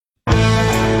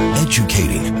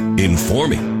educating,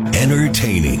 informing,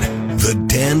 entertaining. The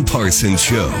Dan Parsons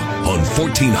Show on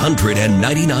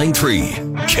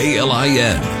 1499.3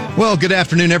 KLIN. Well, good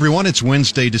afternoon, everyone. It's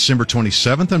Wednesday, December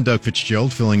 27th. I'm Doug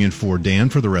Fitzgerald, filling in for Dan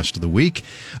for the rest of the week.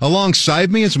 Alongside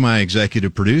me is my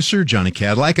executive producer, Johnny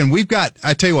Cadillac, and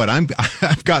I tell you what,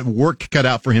 I've got work cut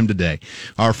out for him today.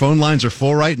 Our phone lines are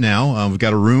full right now. We've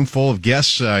got a room full of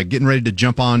guests getting ready to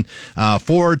jump on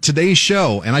for today's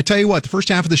show. And I tell you what, the first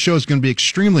half of the show is going to be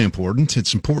extremely important.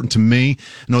 It's important to me.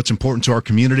 I know it's important to our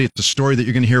community. It's a story that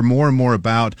you're going to hear more and more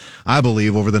about, I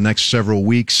believe, over the next several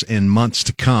weeks and months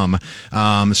to come.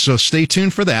 So stay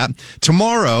tuned for that.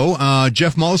 Tomorrow,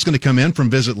 Jeff Mull is going to come in from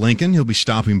Visit Lincoln. He'll be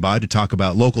stopping by to talk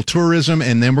about local tourism,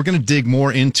 and then we're going to dig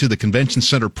more into the convention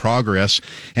center progress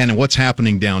and what's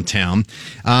happening downtown.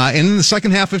 And in the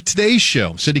second half of today's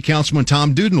show, City Councilman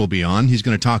Tom Duden will be on. He's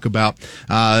going to talk about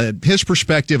his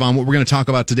perspective on what we're going to talk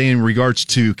about today in regards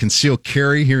to concealed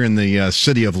carry here in the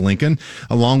city of Lincoln,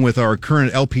 along with our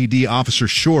current LPD officer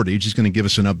shortage. He's going to give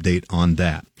us an update on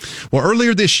that. Well,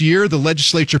 earlier this year, the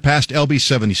legislature passed LB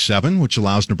 77, which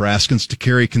allows Nebraskans to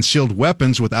carry concealed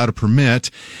weapons without a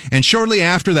permit. And shortly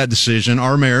after that decision,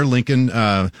 our mayor, Lincoln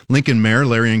Mayor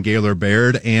Larry and Gaylor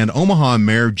Baird, and Omaha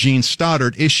Mayor Gene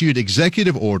Stoddard issued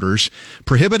executive orders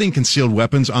prohibiting concealed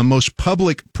weapons on most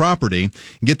public property.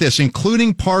 Get this,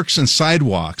 including parks and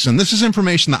sidewalks. And this is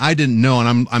information that I didn't know,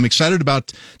 and I'm excited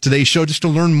about today's show just to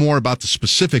learn more about the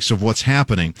specifics of what's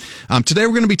happening. Today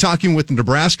we're going to be talking with the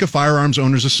Nebraska Firearms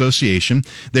Owners Association.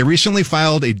 They recently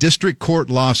filed a district court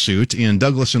lawsuit in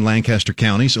Douglas and Lancaster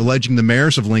counties alleging the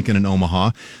mayors of Lincoln and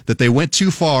Omaha that they went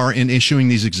too far in issuing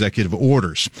these executive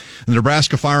orders. The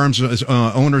Nebraska Firearms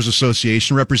Owners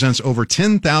Association represents over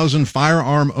 10,000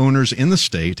 firearm owners in the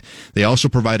state. They also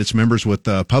provide its members with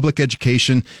public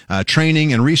education,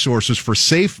 training, and resources for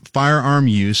safe firearm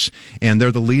use, and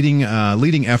they're the leading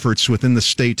efforts within the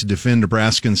state to defend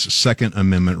Nebraskans' Second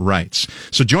Amendment rights.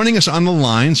 So joining us on the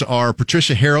lines are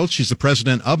Patricia Harrold. She's the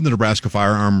president of the Nebraska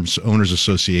Firearms Owners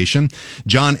Association.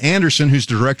 John Anderson, who's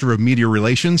director of media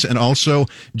relations, and also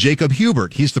Jacob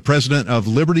Huebert. He's the president of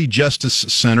Liberty Justice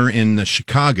Center in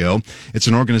Chicago. It's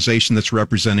an organization that's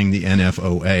representing the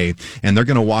NFOA, and they're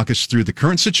going to walk us through the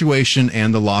current situation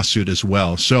and the lawsuit as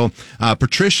well. So,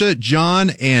 Patricia,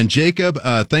 John, and Jacob,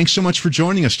 thanks so much for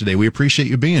joining us today. We appreciate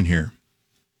you being here.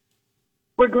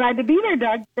 We're glad to be there,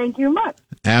 Doug. Thank you much.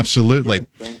 Absolutely.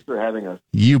 Thanks for having us.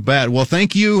 You bet. Well,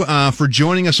 thank you for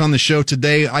joining us on the show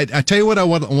today. I tell you what I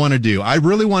want to do. I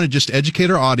really want to just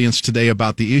educate our audience today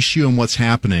about the issue and what's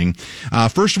happening.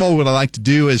 First of all, what I'd like to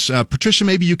do is, Patricia,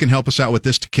 maybe you can help us out with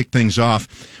this to kick things off.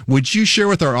 Would you share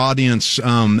with our audience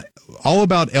all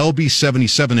about LB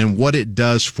 77 and what it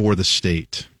does for the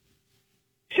state?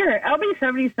 Sure. LB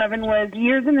 77 was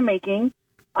years in the making.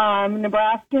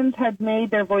 Nebraskans had made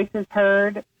their voices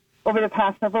heard over the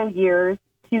past several years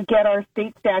to get our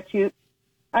state statutes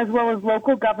as well as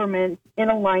local government in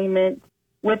alignment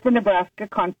with the Nebraska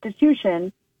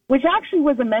Constitution, which actually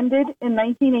was amended in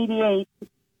 1988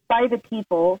 by the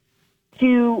people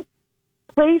to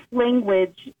place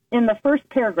language in the first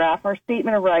paragraph, our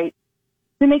Statement of Rights,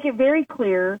 to make it very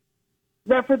clear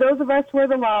that for those of us who are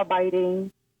the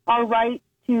law-abiding, our right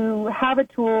to have a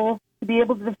tool to be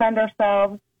able to defend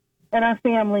ourselves and our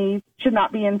families should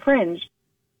not be infringed.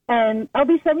 And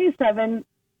LB 77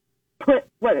 put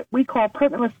what we call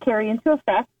permitless carry into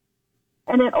effect,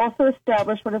 and it also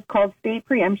established what is called state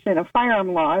preemption of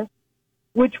firearm laws,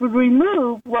 which would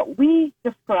remove what we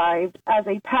described as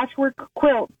a patchwork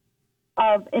quilt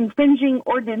of infringing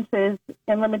ordinances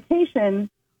and limitations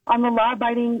on the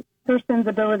law-abiding person's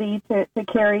ability to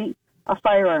carry a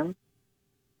firearm.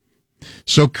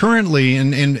 So currently,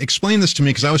 and explain this to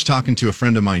me, because I was talking to a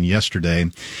friend of mine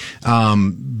yesterday.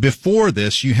 Before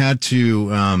this, you had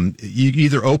to you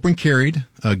either open carried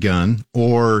a gun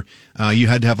or you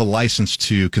had to have a license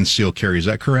to conceal carry. Is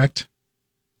that correct?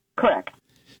 Correct.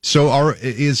 So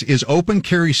is open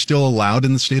carry still allowed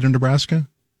in the state of Nebraska?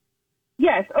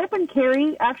 Yes, open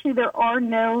carry. Actually, there are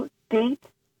no state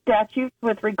statutes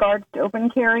with regards to open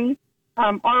carry.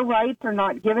 Our rights are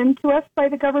not given to us by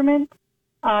the government.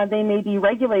 They may be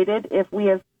regulated if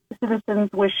we as citizens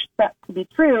wish that to be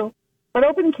true, but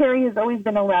open carry has always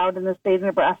been allowed in the state of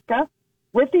Nebraska,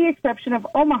 with the exception of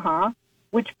Omaha,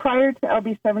 which prior to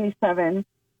LB 77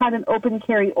 had an open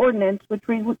carry ordinance, which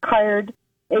required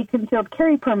a concealed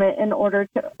carry permit in order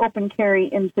to open carry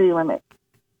in city limits.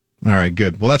 All right,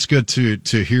 good. Well, that's good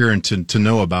to hear and to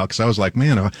know about, because I was like,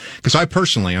 man, because I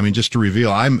personally, I mean, just to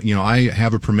reveal, I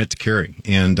have a permit to carry,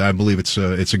 and I believe it's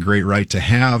a great right to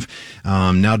have.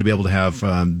 Now to be able to have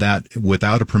that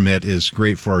without a permit is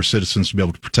great for our citizens to be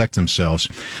able to protect themselves.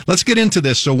 Let's get into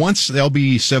this. So once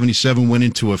LB 77 went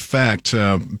into effect,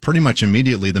 pretty much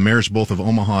immediately, the mayors both of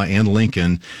Omaha and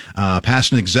Lincoln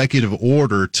passed an executive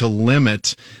order to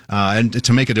limit and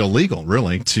to make it illegal,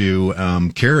 really,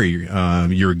 to carry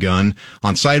your gun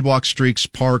on sidewalks, streets,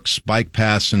 parks, bike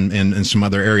paths, and some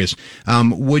other areas.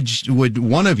 Would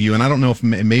one of you, and I don't know if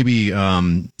maybe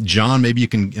John, maybe you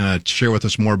can share with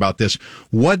us more about this.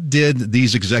 What did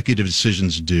these executive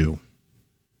decisions do?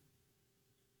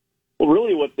 Well,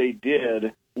 really what they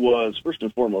did was, first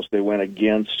and foremost, they went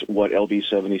against what LB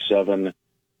 77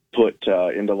 put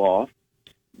into law.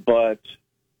 But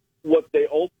what they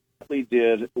ultimately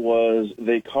did was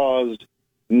they caused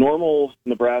normal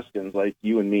Nebraskans like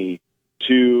you and me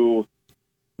to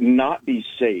not be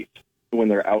safe when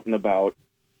they're out and about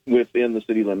within the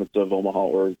city limits of Omaha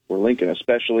or Lincoln,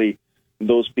 especially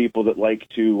those people that like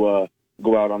to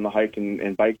go out on the hike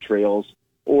and bike trails,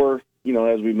 or, you know,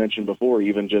 as we mentioned before,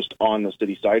 even just on the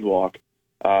city sidewalk.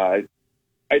 I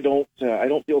don't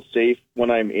feel safe when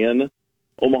I'm in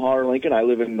Omaha or Lincoln. I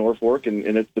live in Norfolk, and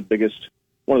it's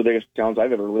one of the biggest towns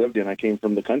I've ever lived in. I came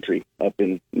from the country up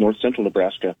in north central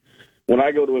Nebraska. When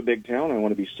I go to a big town, I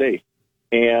want to be safe.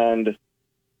 And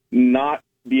not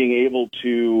being able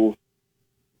to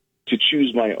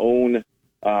choose my own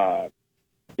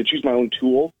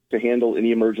tool to handle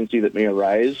any emergency that may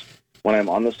arise when I'm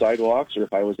on the sidewalks, or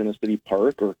if I was in a city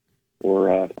park or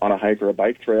on a hike or a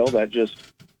bike trail,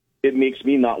 it makes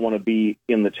me not want to be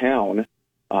in the town.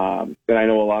 And I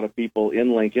know a lot of people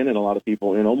in Lincoln and a lot of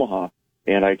people in Omaha,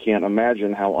 and I can't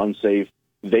imagine how unsafe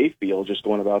they feel just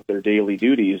going about their daily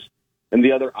duties. And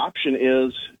the other option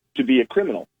is to be a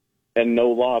criminal, and no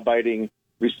law-abiding,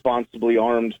 responsibly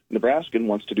armed Nebraskan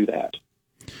wants to do that.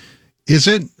 Is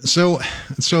it so?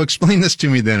 Explain this to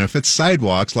me then. If it's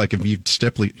sidewalks, like if you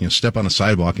step on a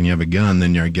sidewalk and you have a gun,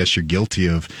 then I guess you're guilty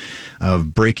of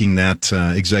breaking that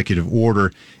executive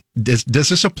order. Does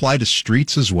this apply to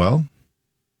streets as well?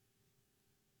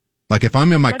 Like if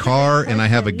I'm in my car and I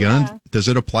have a gun, does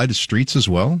it apply to streets as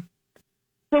well?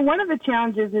 So one of the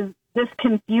challenges is this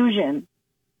confusion.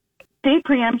 State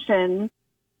preemption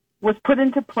was put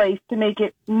into place to make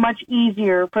it much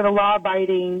easier for the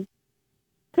law-abiding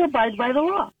to abide by the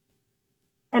law.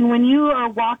 And when you are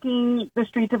walking the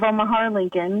streets of Omaha or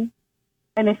Lincoln,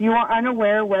 and if you are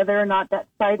unaware whether or not that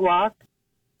sidewalk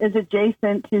is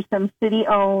adjacent to some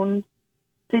city-owned,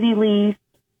 city-leased,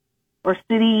 or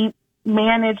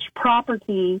city-managed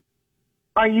property,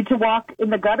 are you to walk in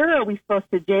the gutter, or are we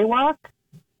supposed to jaywalk?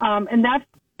 And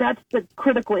that's the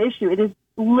critical issue. It is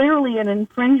literally an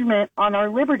infringement on our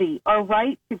liberty, our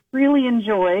right to freely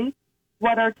enjoy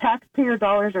what our taxpayer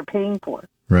dollars are paying for.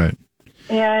 Right.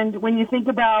 And when you think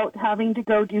about having to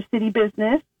go do city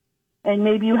business, and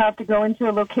maybe you have to go into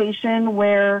a location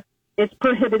where it's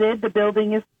prohibited, the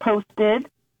building is posted,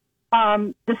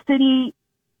 the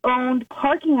city-owned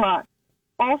parking lots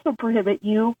also prohibit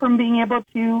you from being able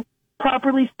to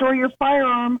properly store your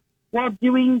firearm while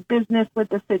doing business with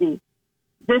the city.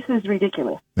 This is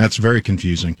ridiculous. That's very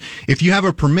confusing. If you have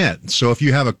a permit, so if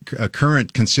you have a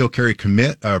current concealed carry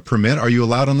permit, are you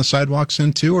allowed on the sidewalks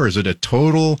then too, or is it a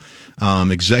total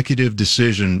executive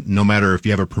decision no matter if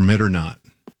you have a permit or not?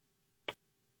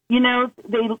 You know,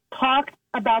 they talked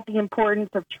about the importance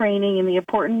of training and the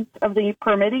importance of the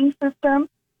permitting system,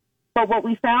 but what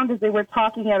we found is they were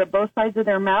talking out of both sides of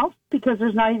their mouth, because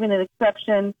there's not even an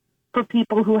exception for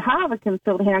people who have a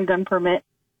concealed handgun permit.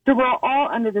 So we're all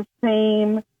under the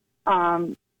same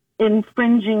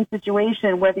infringing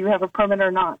situation, whether you have a permit or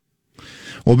not.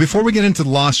 Well, before we get into the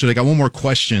lawsuit, I got one more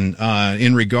question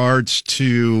in regards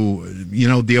to,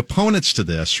 the opponents to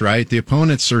this, right? The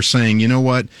opponents are saying, you know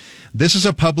what? This is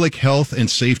a public health and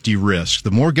safety risk. The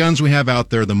more guns we have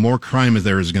out there, the more crime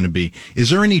there is going to be.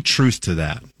 Is there any truth to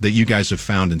that you guys have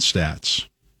found in stats?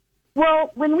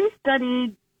 Well, when we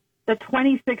studied the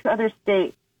 26 other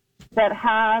states that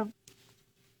have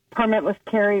permitless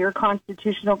carry or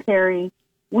constitutional carry,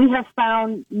 we have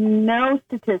found no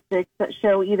statistics that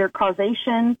show either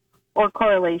causation or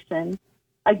correlation.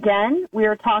 Again, we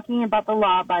are talking about the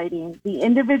law-abiding, the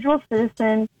individual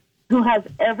citizen who has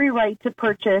every right to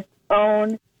purchase,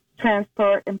 own,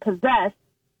 transport, and possess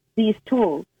these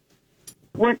tools.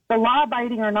 The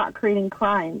law-abiding are not creating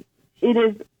crime. It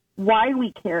is why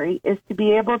we carry, is to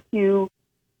be able to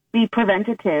be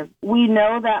preventative. We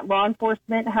know that law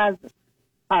enforcement has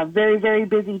a very, very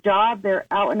busy job. They're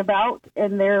out and about,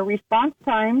 and their response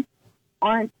time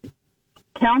aren't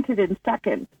counted in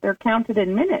seconds. They're counted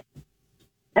in minutes.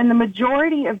 And the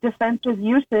majority of defensive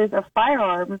uses of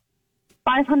firearms,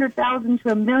 500,000 to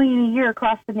 1 million a year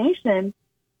across the nation,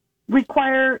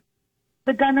 require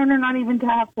the gun owner not even to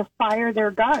have to fire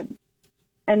their gun.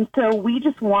 And so we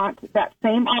just want that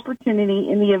same opportunity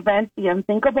in the event the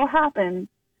unthinkable happens,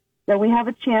 that we have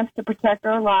a chance to protect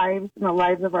our lives and the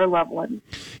lives of our loved ones.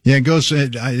 Yeah, it goes,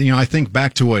 I think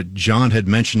back to what John had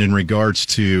mentioned in regards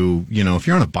to, if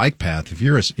you're on a bike path, if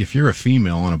you're a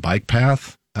female on a bike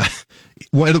path,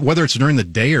 whether it's during the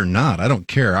day or not, I don't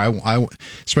care. I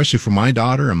especially for my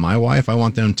daughter and my wife, I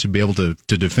want them to be able to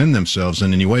defend themselves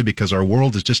in any way, because our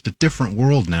world is just a different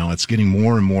world now. It's getting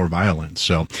more and more violent.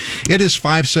 So it is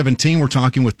 5:17. We're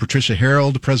talking with Patricia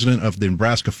Harrold, president of the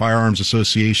Nebraska Firearms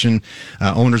Association,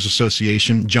 Owners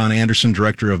Association, John Anderson,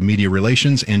 director of media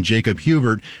relations, and Jacob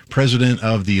Huebert, president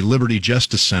of the Liberty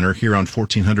Justice Center here on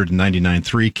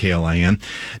 1499.3 KLIN.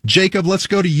 Jacob, let's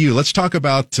go to you. Let's talk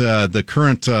about the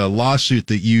current lawsuit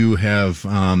that you have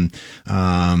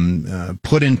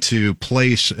put into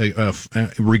place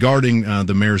regarding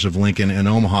the mayors of Lincoln and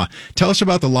Omaha. Tell us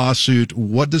about the lawsuit.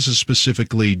 What does it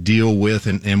specifically deal with,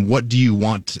 and what do you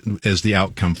want as the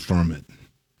outcome from it?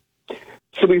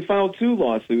 So we filed 2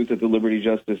 lawsuits at the Liberty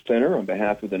Justice Center on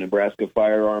behalf of the Nebraska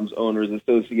Firearms Owners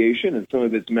Association and some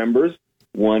of its members,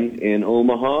 one in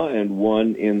Omaha and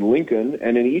one in Lincoln.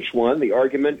 And in each one, the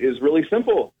argument is really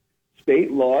simple.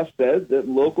 State law says that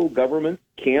local governments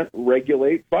can't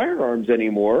regulate firearms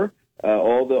anymore.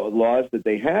 All the laws that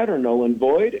they had are null and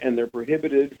void, and they're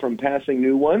prohibited from passing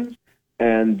new ones.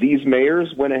 And these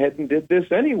mayors went ahead and did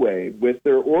this anyway with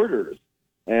their orders.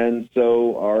 And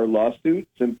so our lawsuit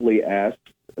simply asks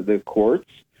the courts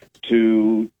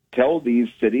to tell these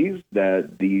cities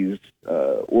that these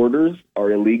orders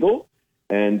are illegal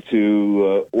and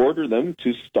to order them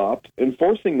to stop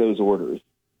enforcing those orders.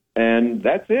 And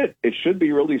that's it. It should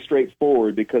be really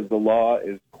straightforward because the law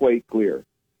is quite clear.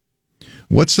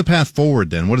 What's the path forward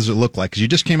then? What does it look like? Because you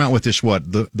just came out with this,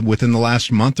 within the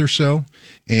last month or so?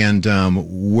 And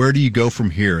where do you go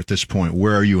from here at this point?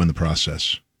 Where are you in the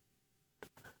process?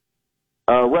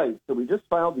 Right. So we just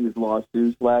filed these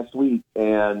lawsuits last week,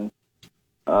 and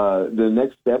the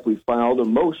next step, we filed a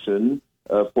motion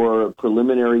for a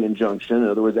preliminary injunction. In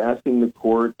other words, asking the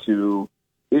court to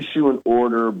issue an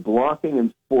order blocking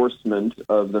enforcement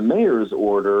of the mayor's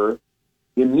order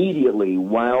immediately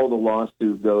while the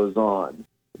lawsuit goes on.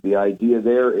 The idea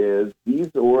there is these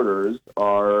orders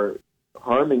are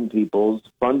harming people's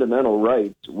fundamental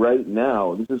rights right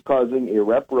now. This is causing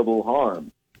irreparable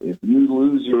harm. If you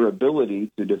lose your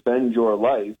ability to defend your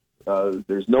life,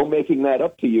 there's no making that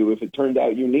up to you if it turned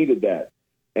out you needed that.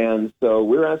 And so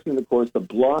we're asking the courts to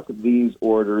block these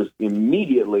orders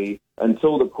immediately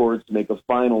until the courts make a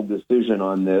final decision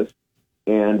on this.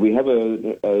 And we have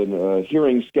a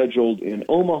hearing scheduled in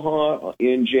Omaha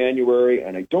in January,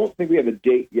 and I don't think we have a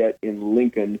date yet in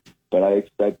Lincoln, but I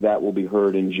expect that will be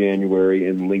heard in January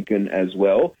in Lincoln as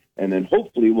well. And then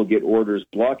hopefully we'll get orders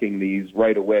blocking these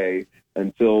right away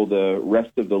until the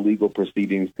rest of the legal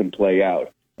proceedings can play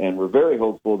out. And we're very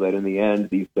hopeful that in the end,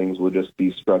 these things will just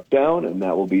be struck down, and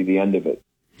that will be the end of it.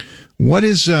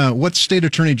 What's State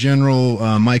Attorney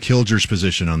General Mike Hilger's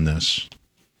position on this?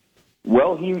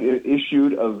 Well, he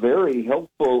issued a very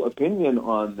helpful opinion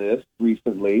on this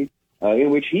recently, in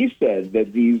which he said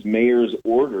that these mayor's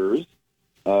orders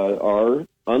are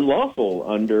unlawful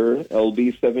under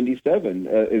LB 77,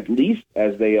 at least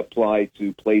as they apply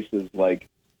to places like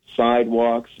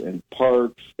sidewalks and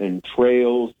parks and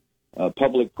trails,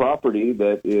 public property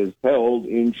that is held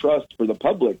in trust for the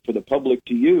public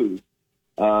to use.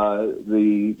 It'd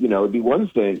be one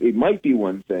thing. It might be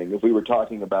one thing if we were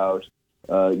talking about,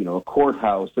 a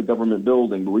courthouse, a government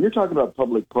building. But when you're talking about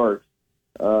public parks,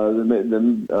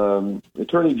 the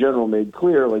Attorney General made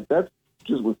clear, that's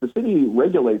just if the city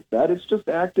regulates that, it's just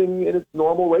acting in its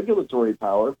normal regulatory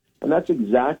power, and that's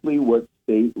exactly what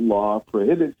state law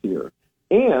prohibits here.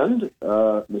 And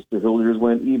Mr. Hilgers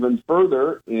went even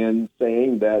further in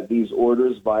saying that these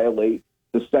orders violate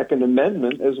the Second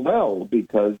Amendment as well,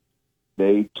 because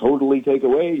they totally take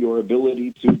away your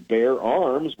ability to bear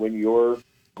arms when you're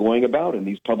going about in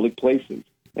these public places.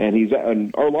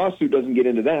 And our lawsuit doesn't get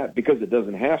into that because it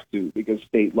doesn't have to, because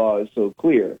state law is so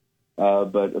clear.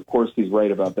 But, of course, he's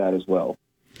right about that as well.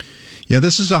 Yeah,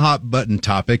 this is a hot-button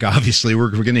topic. Obviously, we're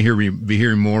going to be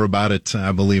hearing more about it,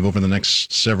 I believe, over the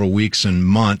next several weeks and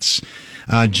months.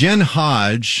 Jen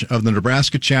Hodge of the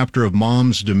Nebraska chapter of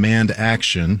Moms Demand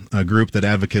Action, a group that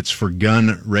advocates for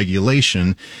gun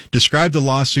regulation, described the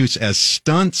lawsuits as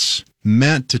stunts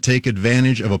meant to take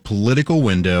advantage of a political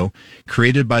window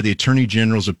created by the Attorney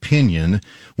General's opinion,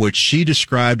 which she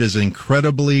described as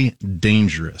incredibly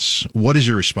dangerous. What is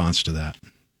your response to that?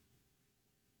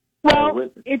 Well,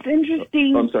 it's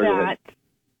interesting that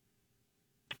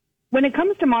when it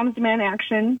comes to Moms Demand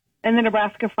Action and the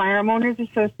Nebraska Firearm Owners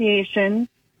Association,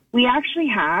 we actually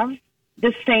have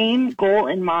the same goal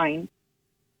in mind.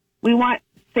 We want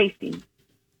safety.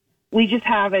 We just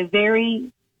have a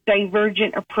very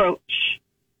divergent approach.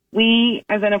 We,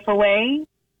 as an FOA,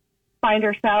 find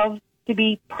ourselves to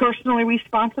be personally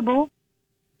responsible.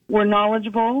 We're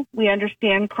knowledgeable. We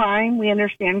understand crime. We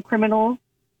understand criminals.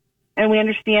 And we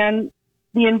understand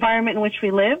the environment in which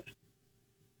we live.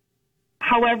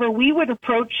 However, we would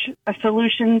approach a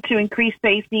solution to increase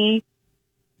safety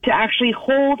to actually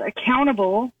hold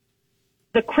accountable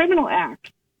the criminal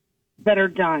acts that are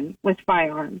done with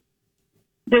firearms.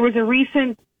 There was a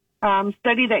recent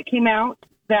study that came out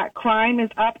that crime is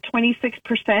up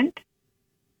 26%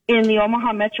 in the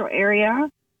Omaha metro area,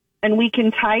 and we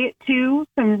can tie it to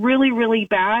some really, really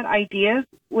bad ideas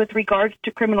with regards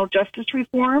to criminal justice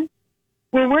reform,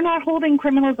 where we're not holding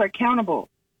criminals accountable.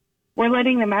 We're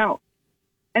letting them out.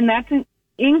 And that's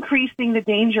increasing the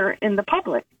danger in the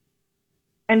public.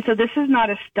 And so this is not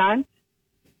a stunt.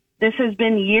 This has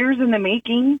been years in the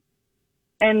making.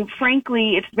 And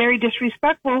frankly, it's very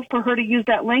disrespectful for her to use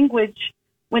that language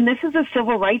when this is a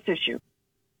civil rights issue.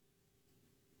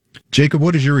 Jacob,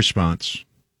 what is your response?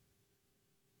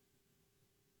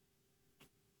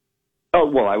 Oh,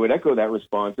 well, I would echo that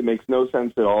response. It makes no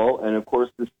sense at all. And of course,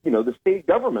 the state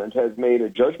government has made a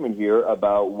judgment here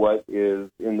about what is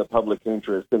in the public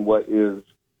interest and what is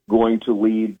going to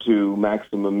lead to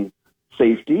maximum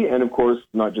safety. And of course,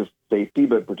 not just safety,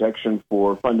 but protection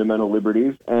for fundamental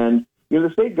liberties. And, the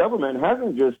state government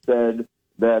hasn't just said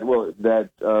that,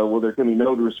 there can be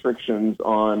no restrictions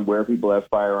on where people have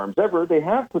firearms ever. They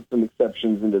have put some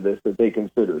exceptions into this that they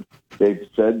considered. They've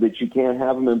said that you can't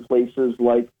have them in places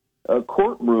like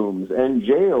courtrooms and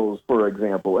jails, for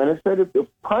example. And it said if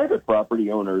private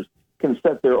property owners can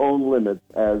set their own limits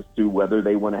as to whether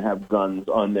they want to have guns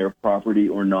on their property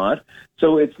or not.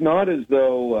 So it's not as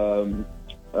though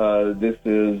this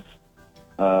is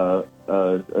a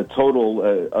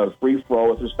total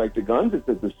free-for-all with respect to guns. It's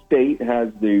that the state has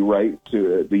the right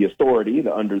to the authority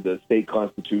under the state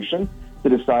constitution to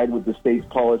decide what the state's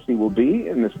policy will be.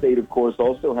 And the state, of course,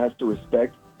 also has to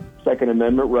respect Second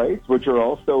Amendment rights, which are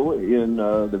also in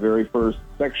the very first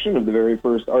section of the very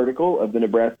first article of the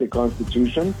Nebraska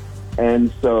Constitution.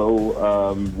 And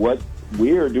so what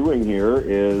we are doing here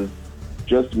is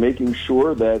just making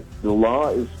sure that the law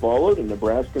is followed and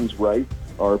Nebraskans' rights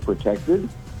are protected.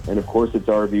 And, of course, it's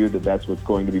our view that that's what's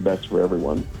going to be best for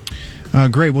everyone.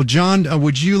 Great. Well, John,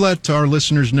 would you let our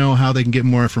listeners know how they can get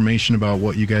more information about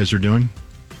what you guys are doing?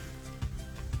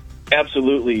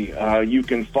 Absolutely. You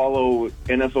can follow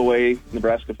NFOA,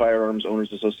 Nebraska Firearms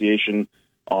Owners Association,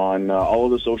 on all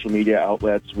of the social media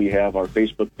outlets. We have our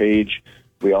Facebook page.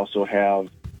 We also have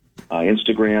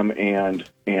Instagram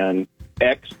and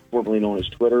X, formerly known as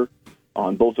Twitter.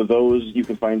 On both of those, you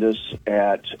can find us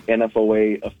at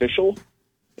NFOA Official,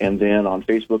 and then on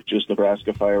Facebook, just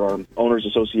Nebraska Firearm Owners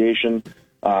Association.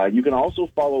 You can also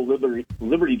follow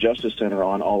Liberty Justice Center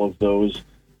on all of those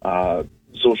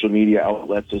social media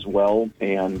outlets as well.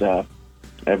 And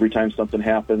every time something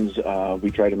happens,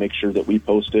 we try to make sure that we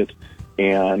post it.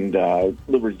 And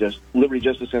Liberty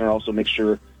Justice Center also makes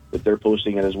sure that they're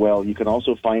posting it as well. You can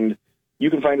also find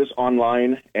us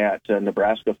online at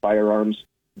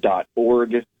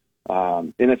nebraskafirearms.org.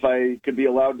 And if I could be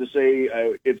allowed to say,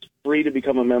 it's free to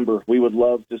become a member. We would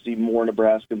love to see more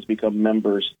Nebraskans become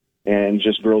members and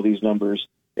just grow these numbers.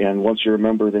 And once you're a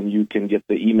member, then you can get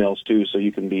the emails too, so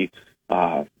you can be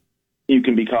caught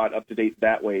up to date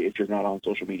that way if you're not on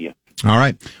social media. All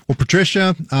right. Well,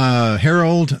 Patricia,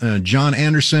 Harrold, John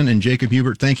Anderson, and Jacob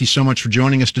Huebert, thank you so much for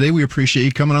joining us today. We appreciate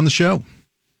you coming on the show.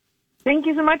 Thank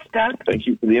you so much, Doug. Thank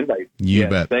you for the invite. You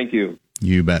bet. Thank you.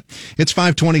 You bet. It's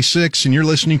 5:26, and you're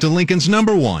listening to Lincoln's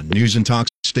 #1 news and talk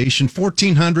station,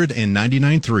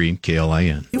 1499.3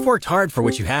 KLIN. You've worked hard for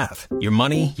what you have. Your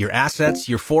money, your assets,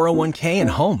 your 401k,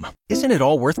 and home. Isn't it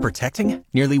all worth protecting?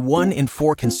 Nearly 1 in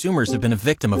 4 consumers have been a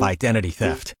victim of identity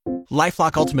theft.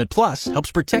 LifeLock Ultimate Plus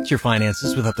helps protect your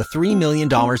finances with up to $3 million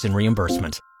in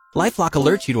reimbursement. LifeLock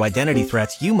alerts you to identity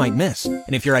threats you might miss.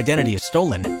 And if your identity is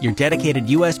stolen, your dedicated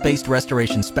U.S.-based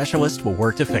restoration specialist will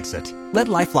work to fix it. Let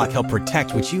LifeLock help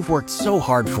protect what you've worked so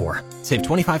hard for. Save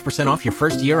 25% off your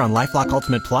first year on LifeLock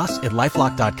Ultimate Plus at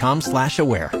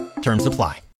LifeLock.com/aware. Terms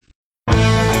apply.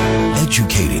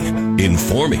 Educating,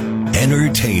 informing,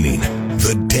 entertaining. The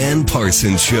The Dan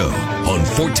Parsons Show on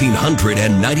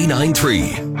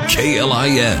 1499.3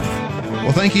 KLIN.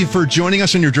 Well, thank you for joining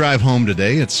us on your drive home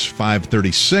today. It's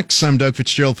 5:36. I'm Doug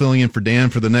Fitzgerald filling in for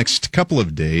Dan for the next couple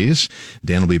of days.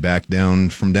 Dan will be back down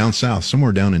south,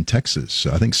 somewhere down in Texas.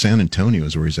 I think San Antonio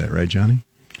is where he's at, right, Johnny?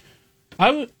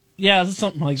 Yeah,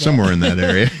 something like that. Somewhere in that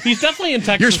area. He's definitely in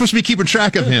Texas. You're supposed to be keeping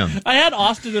track of him. I had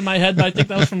Austin in my head, but I think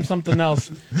that was from something else.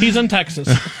 He's in Texas.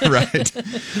 Right.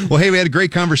 Well, hey, we had a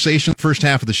great conversation first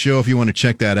half of the show. If you want to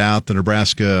check that out, the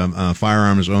Nebraska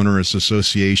Firearms Owners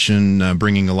Association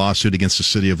bringing a lawsuit against the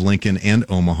city of Lincoln and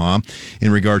Omaha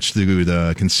in regards to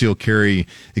the concealed carry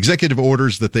executive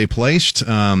orders that they placed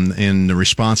in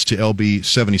response to LB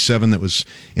 77 that was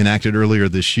enacted earlier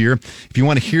this year. If you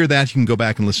want to hear that, you can go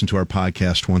back and listen to our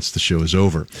podcast once the show is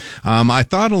over. I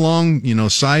thought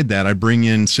side that, I bring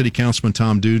in City Councilman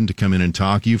Tom Duden to come in and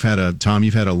talk. You've had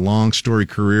a long story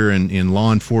career in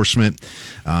law enforcement.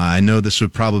 I know this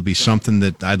would probably be something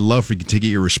that I'd love for you to get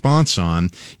your response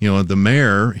on. The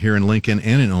mayor here in Lincoln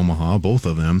and in Omaha, both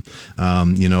of them,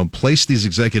 placed these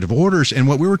executive orders. And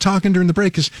what we were talking during the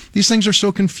break is these things are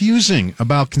so confusing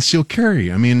about concealed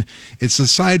carry. I mean, it's the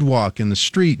sidewalk and the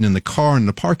street and in the car and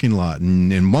the parking lot.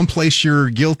 And in one place you're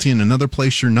guilty and another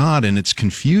place you're not. And it's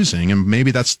confusing, and maybe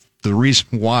that's the reason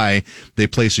why they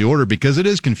place the order, because it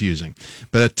is confusing.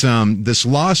 But this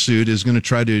lawsuit is going to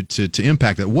try to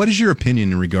impact that. What is your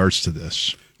opinion in regards to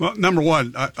this? Well, number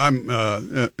one, I'm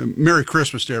Merry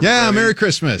Christmas to everybody. Yeah, Merry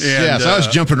Christmas. And, yes, I was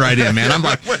jumping right in, man. I'm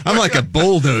like a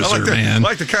bulldozer, man. I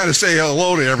like to kind of say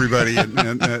hello to everybody,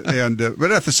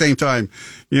 but at the same time,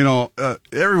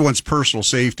 everyone's personal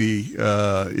safety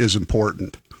is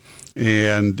important,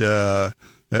 and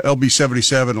LB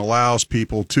 77 allows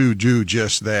people to do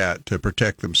just that, to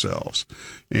protect themselves.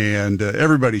 And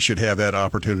everybody should have that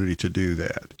opportunity to do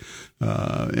that.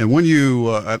 And when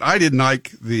I didn't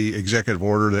like the executive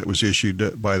order that was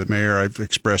issued by the mayor. I've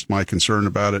expressed my concern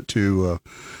about it to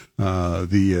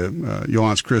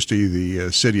Johannes Christie,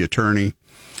 the city attorney,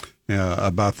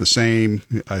 about the same.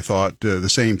 I thought the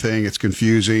same thing. It's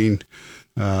confusing.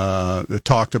 It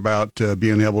talked about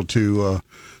being able to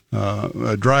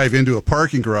drive into a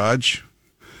parking garage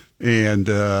and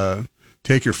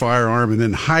take your firearm and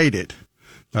then hide it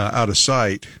out of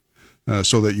sight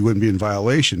so that you wouldn't be in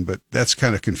violation. But that's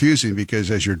kind of confusing,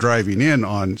 because as you're driving in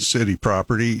on city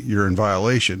property, you're in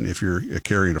violation if you're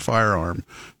carrying a firearm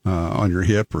on your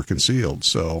hip or concealed.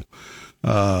 So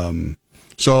I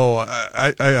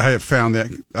have found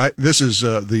that this is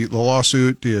the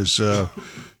lawsuit is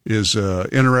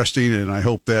interesting, and I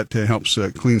hope that helps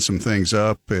clean some things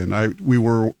up. And I've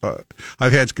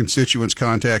had constituents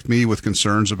contact me with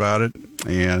concerns about it,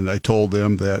 and I told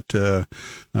them that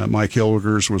Mike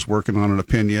Hilgers was working on an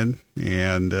opinion,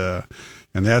 and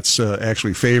that's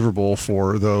actually favorable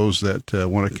for those that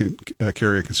want to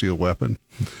carry a concealed weapon.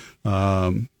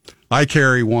 I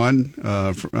carry one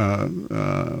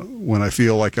when I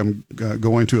feel like I'm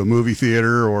going to a movie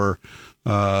theater or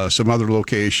some other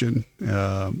location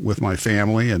with my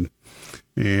family, and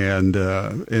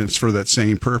it's for that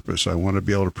same purpose. I want to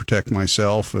be able to protect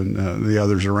myself and the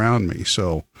others around me.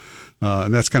 So,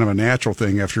 and that's kind of a natural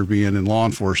thing after being in law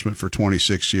enforcement for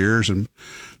 26 years, and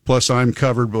plus I'm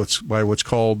covered by what's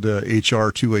called HR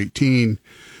 218.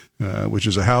 Which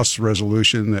is a House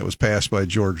resolution that was passed by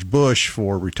George Bush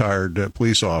for retired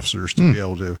police officers to be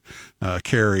able to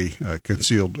carry a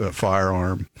concealed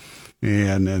firearm.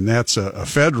 And that's a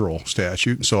federal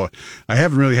statute. So I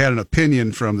haven't really had an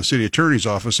opinion from the city attorney's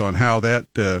office on how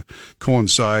that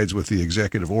coincides with the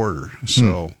executive order.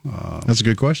 So that's a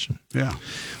good question. Yeah.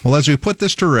 Well, as we put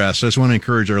this to rest, I just want to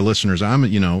encourage our listeners. I'm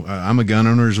a gun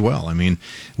owner as well. I mean,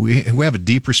 we have a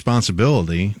deep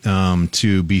responsibility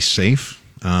to be safe.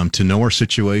 To know our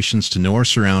situations, to know our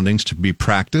surroundings, to be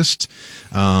practiced,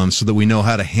 so that we know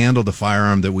how to handle the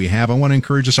firearm that we have. I want to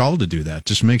encourage us all to do that.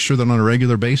 Just make sure that on a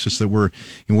regular basis that we're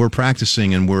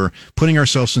practicing and we're putting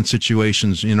ourselves in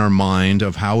situations in our mind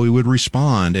of how we would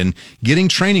respond, and getting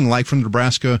training like from the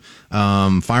Nebraska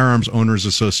Firearms Owners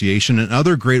Association and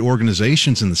other great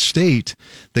organizations in the state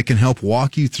that can help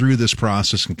walk you through this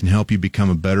process and can help you become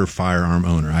a better firearm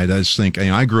owner. I just think,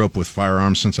 I grew up with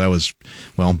firearms since I was,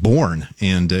 born,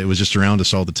 and it was just around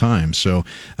us all the time. So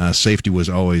safety was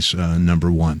always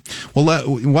number one. Well,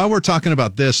 while we're talking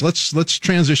about this, let's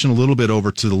transition a little bit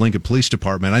over to the Lincoln Police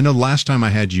Department. I know last time I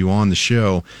had you on the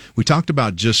show, we talked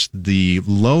about just the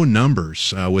low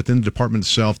numbers within the department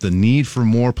itself, the need for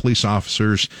more police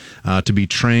officers to be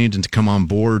trained and to come on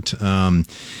board.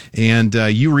 And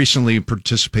you recently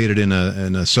participated in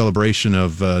a celebration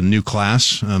of a new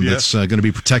class that's going to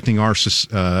be protecting our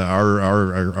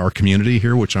community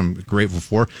here, which I'm grateful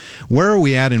before. Where are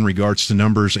we at in regards to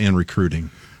numbers and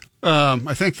recruiting?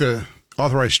 I think the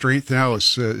authorized strength now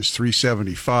is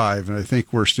 375, and I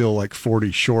think we're still like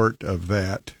 40 short of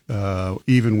that,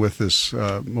 even with this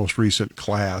most recent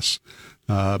class.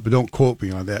 But don't quote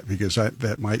me on that, because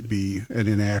that might be an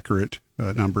inaccurate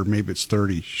number. Maybe it's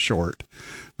 30 short.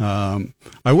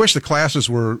 I wish the classes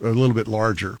were a little bit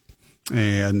larger,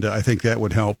 and I think that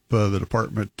would help the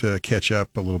department catch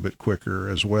up a little bit quicker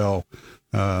as well,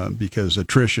 because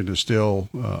attrition is still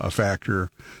a factor.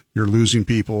 You're losing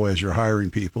people as you're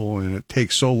hiring people, and it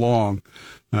takes so long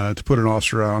to put an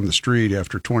officer out on the street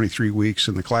after 23 weeks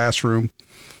in the classroom.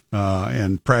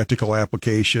 And practical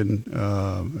application,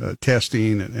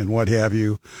 testing, and what have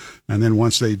you. And then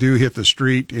once they do hit the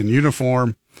street in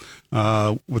uniform,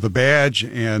 with a badge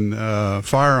and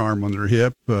firearm on their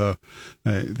hip,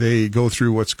 they go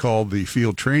through what's called the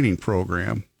field training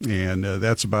program. And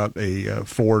that's about a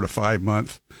 4 to 5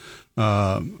 month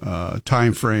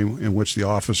time frame in which the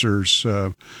officers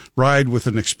ride with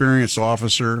an experienced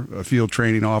officer, a field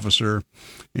training officer,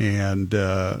 and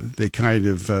they kind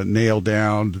of nail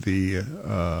down the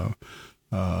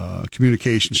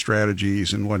communication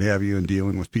strategies and what have you in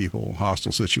dealing with people,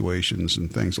 hostile situations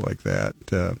and things like that.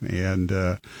 And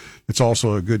it's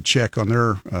also a good check on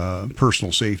their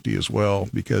personal safety as well,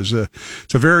 because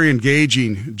it's a very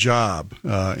engaging job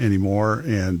anymore,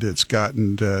 and it's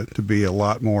gotten to be a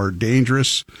lot more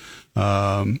dangerous.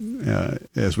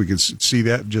 As we can see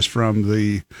that just from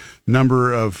the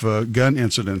number of gun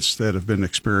incidents that have been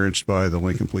experienced by the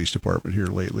Lincoln Police Department here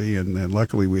lately, and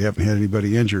luckily we haven't had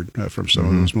anybody injured from some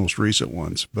of those most recent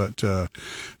ones. But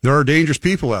there are dangerous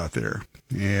people out there,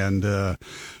 and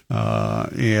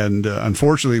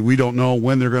unfortunately we don't know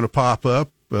when they're going to pop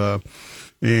up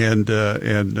and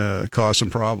cause some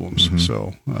problems.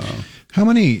 So. How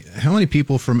many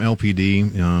people from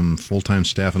LPD, full-time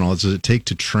staff and all, does it take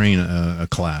to train a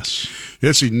class?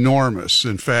 It's enormous.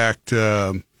 In fact,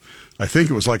 I think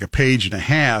it was like a page and a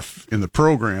half in the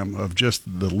program of just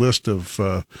the list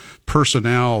of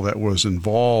personnel that was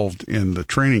involved in the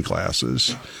training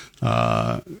classes.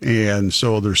 And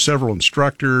so there's several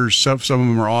instructors. Some of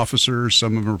them are officers,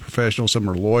 some of them are professionals, some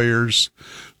are lawyers.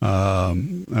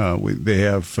 They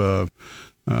have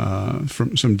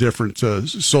from some different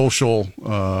social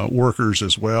workers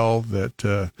as well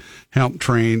that help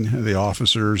train the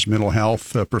officers, mental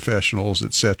health professionals,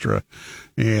 etc.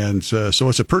 And so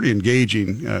it's a pretty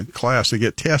engaging class. They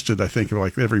get tested, I think,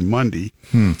 like every Monday,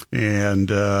 and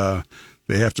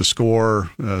they have to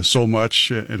score so much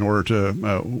in order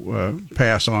to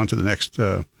pass on to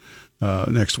the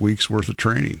next week's worth of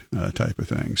training type of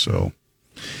thing. So.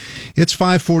 It's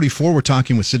 5:44. We're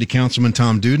talking with City Councilman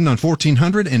Tom Duden on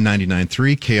 1400 and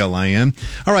 99.3 KLIN.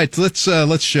 All right,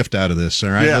 let's shift out of this.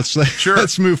 All right, yeah,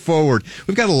 let's move forward.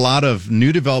 We've got a lot of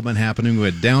new development happening. We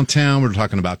had downtown. We're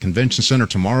talking about Convention Center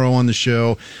tomorrow on the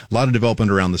show. A lot of development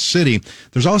around the city.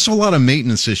 There's also a lot of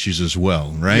maintenance issues as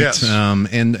well, right? Yes.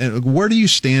 And where do you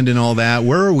stand in all that?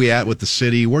 Where are we at with the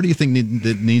city? Where do you think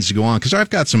that needs to go on? Because I've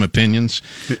got some opinions.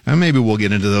 Maybe we'll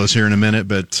get into those here in a minute.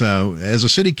 But as a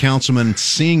city councilman,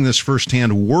 seeing this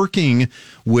firsthand, working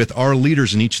with our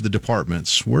leaders in each of the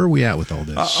departments, where are we at with all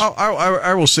this?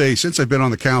 I will say, since I've been on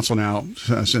the council now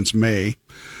since May,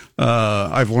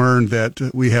 I've learned that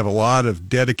we have a lot of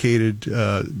dedicated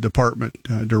department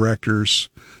directors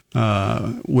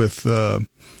with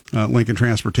Lincoln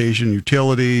Transportation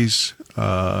Utilities,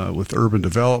 with Urban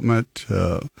Development,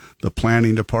 the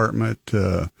Planning Department,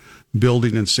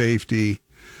 Building and Safety.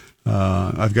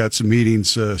 I've got some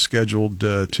meetings scheduled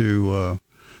to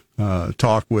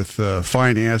talk with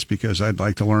finance, because I'd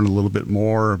like to learn a little bit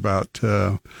more about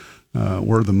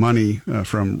where the money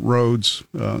from roads,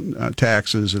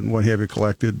 taxes, and what have you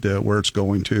collected, where it's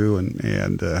going to,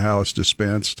 and how it's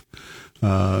dispensed.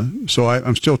 So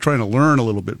I'm still trying to learn a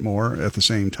little bit more at the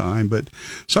same time, but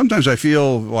sometimes I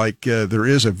feel like there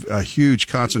is a huge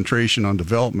concentration on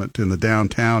development in the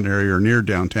downtown area or near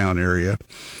downtown area,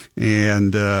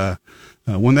 and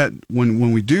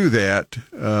when we do that,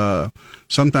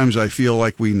 sometimes I feel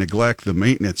like we neglect the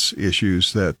maintenance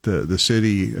issues that the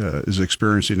city is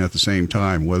experiencing at the same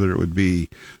time, whether it would be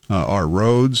our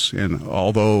roads. And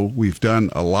although we've done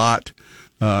a lot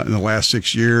in the last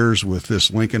 6 years with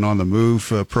this Lincoln on the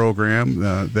Move program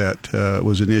that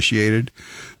was initiated,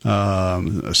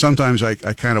 sometimes I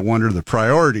kind of wonder the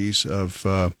priorities of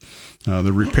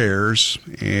the repairs,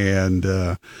 and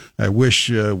I wish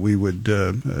we would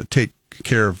take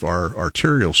care of our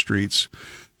arterial streets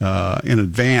in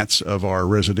advance of our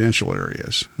residential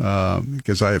areas,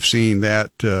 because I have seen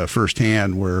that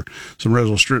firsthand, where some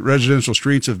residential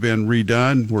streets have been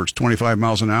redone where it's 25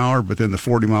 miles an hour, but then the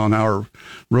 40-mile-an-hour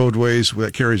roadways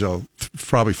that carries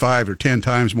probably 5 or 10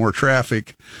 times more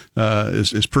traffic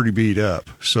is pretty beat up.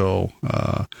 So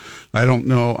I don't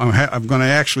know. I'm going to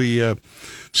actually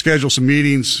schedule some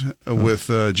meetings with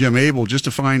Jim Abel just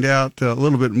to find out a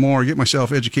little bit more, get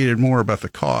myself educated more about the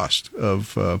cost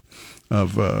of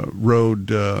road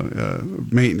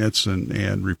maintenance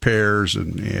and repairs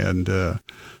and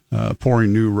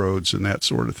pouring new roads and that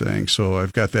sort of thing. So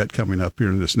I've got that coming up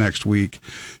here this next week.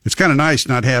 It's kind of nice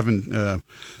not having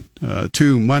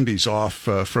 2 Mondays off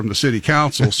from the city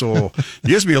council, so it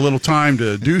gives me a little time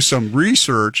to do some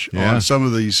research on some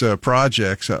of these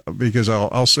projects, because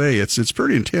I'll say it's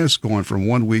pretty intense going from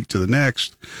one week to the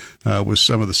next with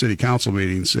some of the city council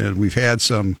meetings, and we've had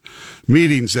some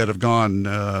meetings that have gone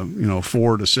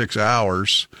 4 to 6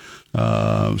 hours,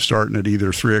 starting at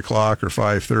either 3 o'clock or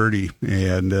 5:30,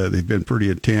 and they've been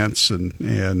pretty intense,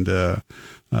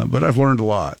 but I've learned a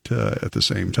lot at the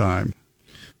same time.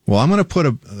 Well, I'm going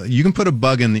to you can put a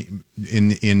bug in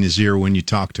his ear when you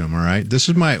talk to him. All right. This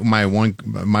is my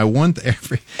one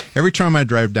every time I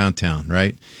drive downtown,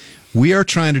 right? We are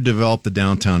trying to develop the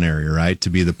downtown area, right, to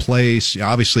be the place.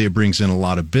 Obviously, it brings in a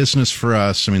lot of business for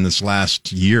us. I mean, this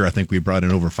last year, I think we brought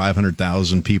in over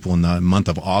 500,000 people in the month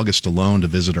of August alone to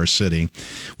visit our city.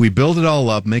 We build it all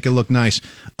up, make it look nice.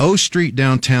 O Street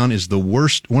downtown is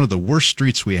one of the worst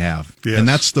streets we have. Yes. And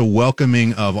that's the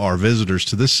welcoming of our visitors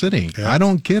to this city. Yeah. I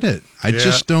don't get it. I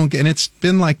just don't get it. And it's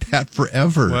been like that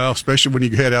forever. Well, especially when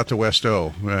you head out to West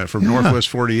O, from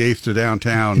Northwest 48th to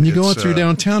downtown. And you go through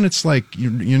downtown, it's like,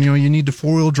 you need to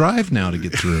 4-wheel drive now to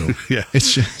get through. Yeah.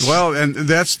 It's just... Well, and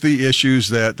that's the issues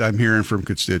that I'm hearing from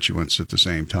constituents at the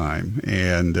same time.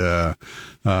 And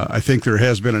I think there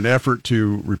has been an effort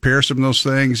to repair some of those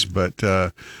things, but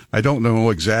I don't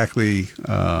know exactly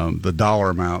the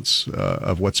dollar amounts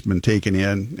of what's been taken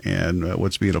in and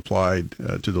what's being applied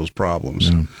to those problems.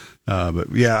 Yeah.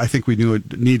 But yeah, I think we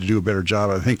need to do a better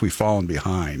job. I think we've fallen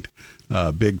behind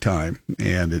big time,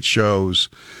 and it shows.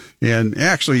 And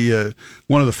actually,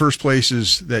 one of the first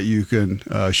places that you can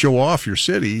show off your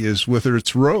city is with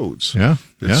its roads. Yeah.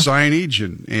 Signage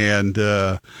and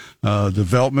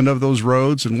development of those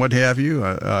roads and what have you.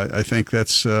 I think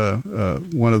that's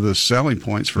one of the selling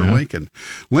points for Lincoln.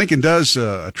 Lincoln does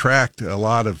attract a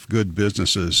lot of good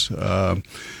businesses.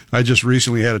 I just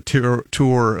recently had a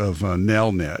tour of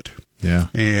Nelnet. Yeah.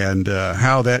 And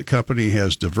how that company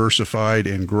has diversified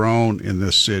and grown in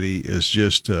this city is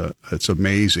just, it's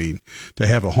amazing to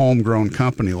have a homegrown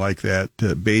company like that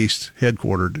based,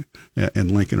 headquartered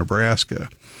in Lincoln, Nebraska.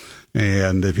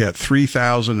 And they've got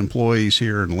 3,000 employees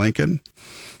here in Lincoln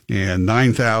and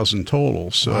 9,000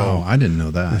 total. So, wow, I didn't know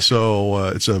that. So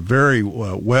it's a very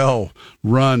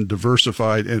well-run,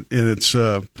 diversified, and it's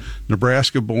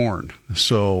Nebraska born.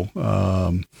 So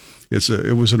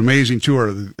it was an amazing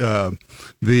tour.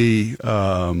 The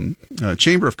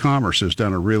Chamber of Commerce has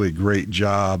done a really great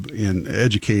job in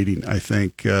educating, I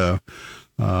think,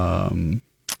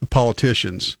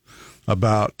 politicians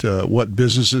about what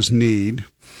businesses need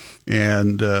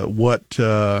and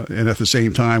and at the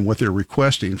same time what they're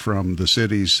requesting from the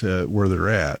cities where they're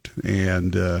at.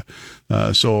 And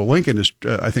so Lincoln is,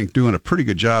 I think, doing a pretty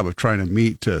good job of trying to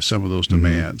meet some of those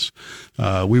demands.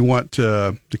 We want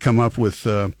to come up with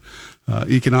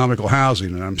economical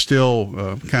housing, and I'm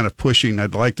still kind of pushing.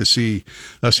 I'd like to see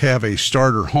us have a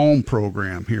starter home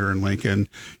program here in Lincoln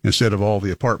instead of all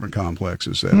the apartment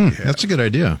complexes that we have. That's a good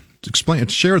idea.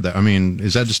 Share that. I mean,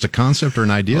 is that just a concept or an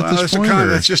idea at this point?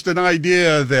 It's just an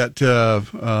idea that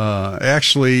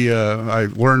actually I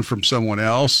learned from someone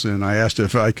else, and I asked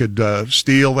if I could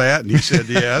steal that, and he said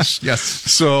yes. Yes.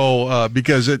 So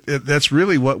because that's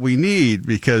really what we need,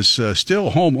 because still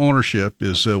home ownership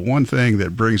is one thing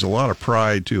that brings a lot of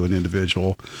pride to an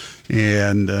individual.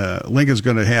 And Lincoln's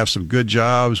going to have some good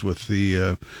jobs with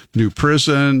the new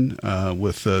prison,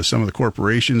 with some of the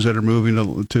corporations that are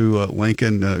moving to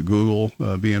Lincoln, Google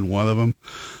being one of them.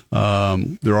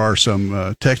 There are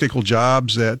some technical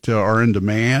jobs that are in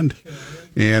demand,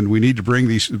 and we need to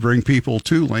bring people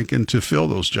to Lincoln to fill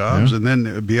those jobs, and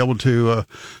then be able to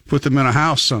put them in a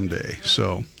house someday.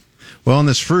 So. Well, in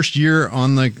this first year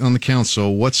on the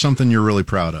council, what's something you're really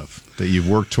proud of that you've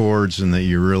worked towards and that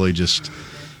you really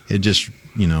it just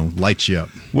lights you up?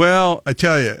 Well, I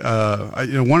tell you,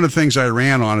 one of the things I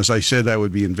ran on is I said I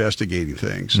would be investigating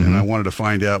things, and I wanted to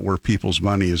find out where people's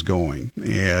money is going.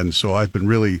 And so I've been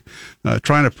really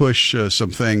trying to push some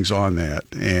things on that.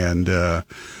 And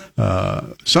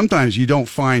sometimes you don't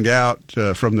find out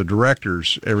from the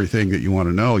directors everything that you want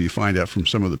to know. You find out from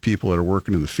some of the people that are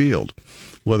working in the field,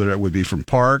 whether that would be from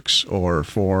parks or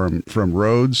from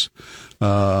roads.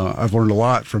 I've learned a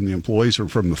lot from the employees or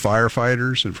from the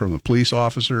firefighters and from the police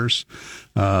officers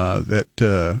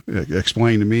that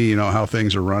explain to me, how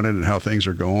things are running and how things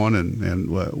are going and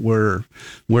where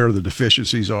the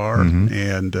deficiencies are. Mm-hmm.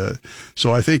 And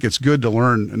so I think it's good to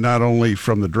learn not only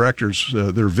from the directors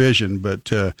their vision,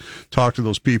 but talk to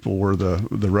those people where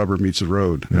the rubber meets the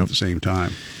road at the same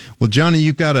time. Well, Johnny,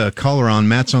 you've got a caller on.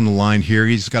 Matt's on the line here.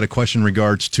 He's got a question in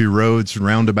regards to roads,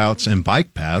 roundabouts, and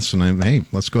bike paths. And hey,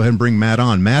 let's go ahead and bring Matt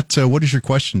on. Matt, what is your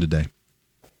question today?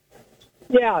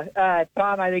 Yeah,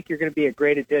 Tom, I think you're going to be a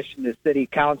great addition to City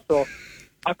Council.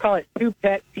 I'll call it 2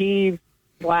 pet peeves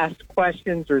 /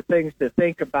 questions or things to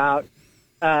think about.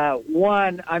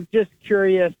 One, I'm just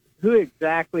curious, who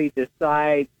exactly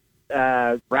decides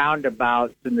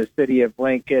roundabouts in the city of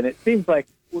Lincoln? It seems like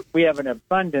we have an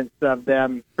abundance of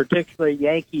them, particularly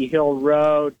Yankee Hill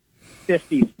Road,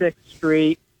 56th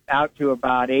Street, out to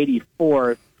about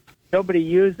 84th. Nobody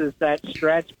uses that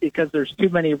stretch because there's too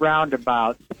many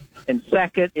roundabouts. And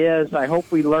second is, I hope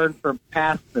we learn from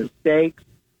past mistakes,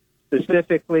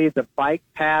 specifically the bike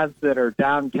paths that are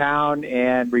downtown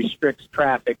and restricts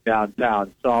traffic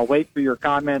downtown. So I'll wait for your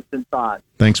comments and thoughts.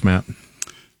 Thanks, Matt.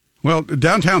 Well,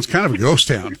 downtown's kind of a ghost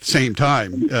town at the same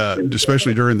time,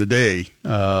 especially during the day.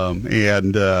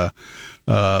 And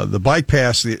the bike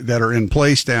paths that are in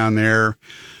place down there,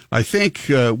 I think,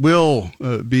 will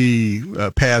be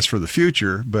paths for the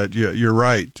future. But you're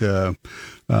right.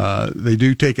 They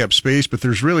do take up space, but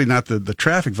there's really not the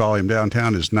traffic volume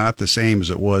downtown is not the same as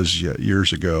it was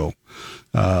years ago.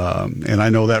 And I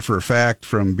know that for a fact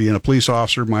from being a police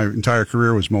officer. My entire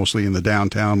career was mostly in the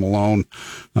downtown Malone,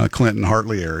 Clinton,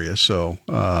 Hartley area. So,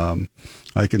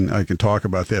 I can talk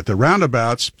about that. The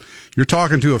roundabouts, you're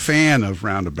talking to a fan of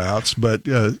roundabouts, but,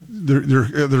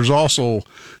 there's also,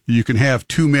 you can have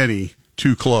too many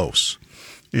too close.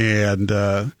 And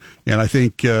I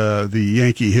think, the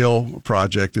Yankee Hill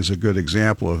project is a good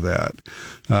example of that.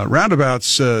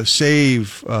 Roundabouts,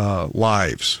 save,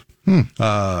 lives.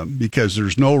 Because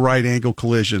there's no right angle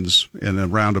collisions in a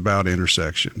roundabout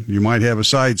intersection. You might have a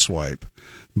side swipe,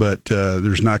 but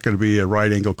there's not going to be a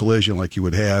right angle collision like you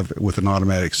would have with an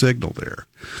automatic signal there.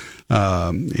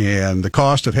 And the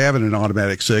cost of having an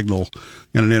automatic signal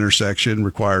in an intersection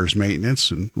requires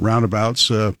maintenance, and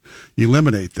roundabouts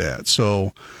eliminate that.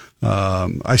 So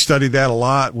I studied that a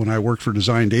lot when I worked for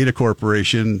Design Data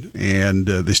Corporation, and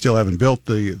they still haven't built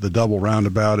the double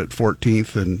roundabout at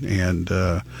 14th and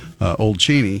Old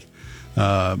Cheney.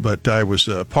 But I was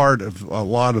part of a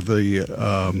lot of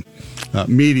the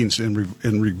meetings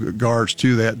in regards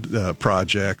to that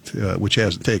project, which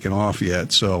hasn't taken off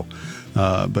yet. So,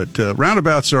 but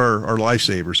roundabouts are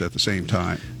lifesavers at the same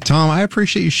time. Tom, I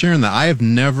appreciate you sharing that. I have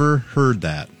never heard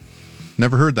that.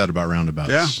 Never heard that about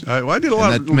roundabouts. Yeah, I did a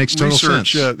lot of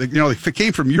research. It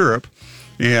came from Europe,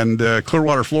 and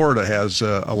Clearwater, Florida has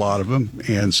a lot of them,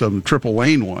 and some triple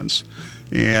lane ones.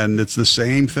 And it's the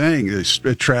same thing.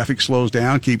 Traffic slows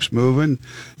down, keeps moving.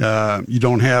 You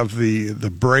don't have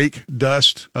the brake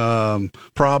dust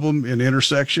problem in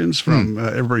intersections from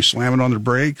everybody slamming on their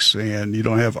brakes, and you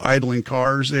don't have idling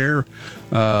cars there,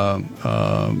 harming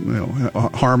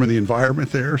the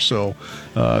environment there. So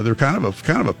they're kind of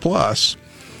a plus,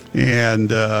 and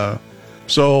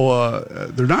so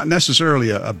they're not necessarily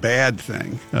a bad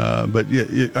thing, but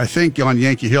I think on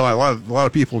Yankee Hill, a lot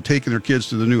of people taking their kids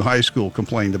to the new high school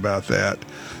complained about that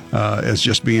as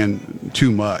just being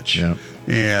too much. Yeah.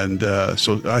 And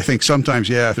so I think sometimes,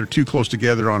 if they're too close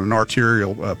together on an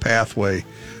arterial pathway,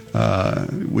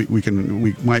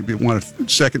 we might want to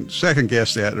second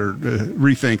guess that or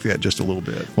rethink that just a little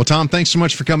bit. Well, Tom, thanks so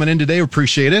much for coming in today. We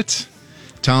appreciate it.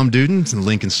 Tom Duden, the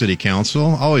Lincoln City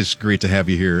Council. Always great to have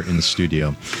you here in the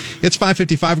studio. It's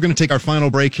 5:55. We're going to take our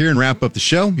final break here and wrap up the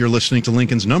show. You're listening to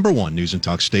Lincoln's #1 news and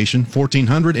talk station,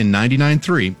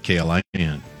 1499.3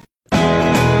 KLIN.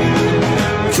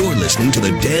 You're listening to the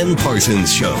Dan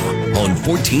Parsons Show on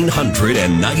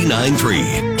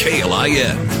 1499.3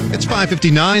 KLIN. It's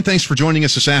 5:59. Thanks for joining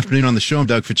us this afternoon on the show. I'm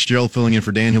Doug Fitzgerald, filling in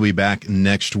for Dan. He'll be back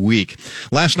next week.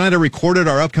 Last night, I recorded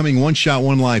our upcoming One Shot,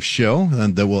 One Life show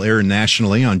that will air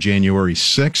nationally on January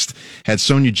 6th. Had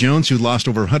Sonia Jones, who lost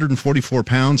over 144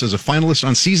 pounds, as a finalist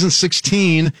on season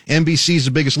 16, NBC's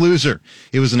The Biggest Loser.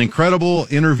 It was an incredible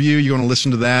interview. You're going to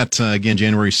listen to that again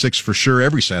January 6th for sure.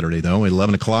 Every Saturday, though, at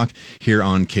 11 o'clock here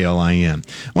on KLIN. I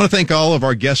want to thank all of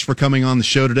our guests for coming coming on the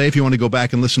show today. If you want to go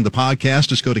back and listen to the podcast,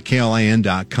 just go to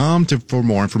klin.com for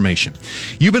more information.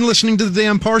 You've been listening to the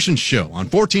Dan Parsons Show on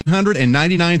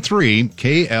 1499.3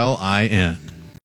 KLIN.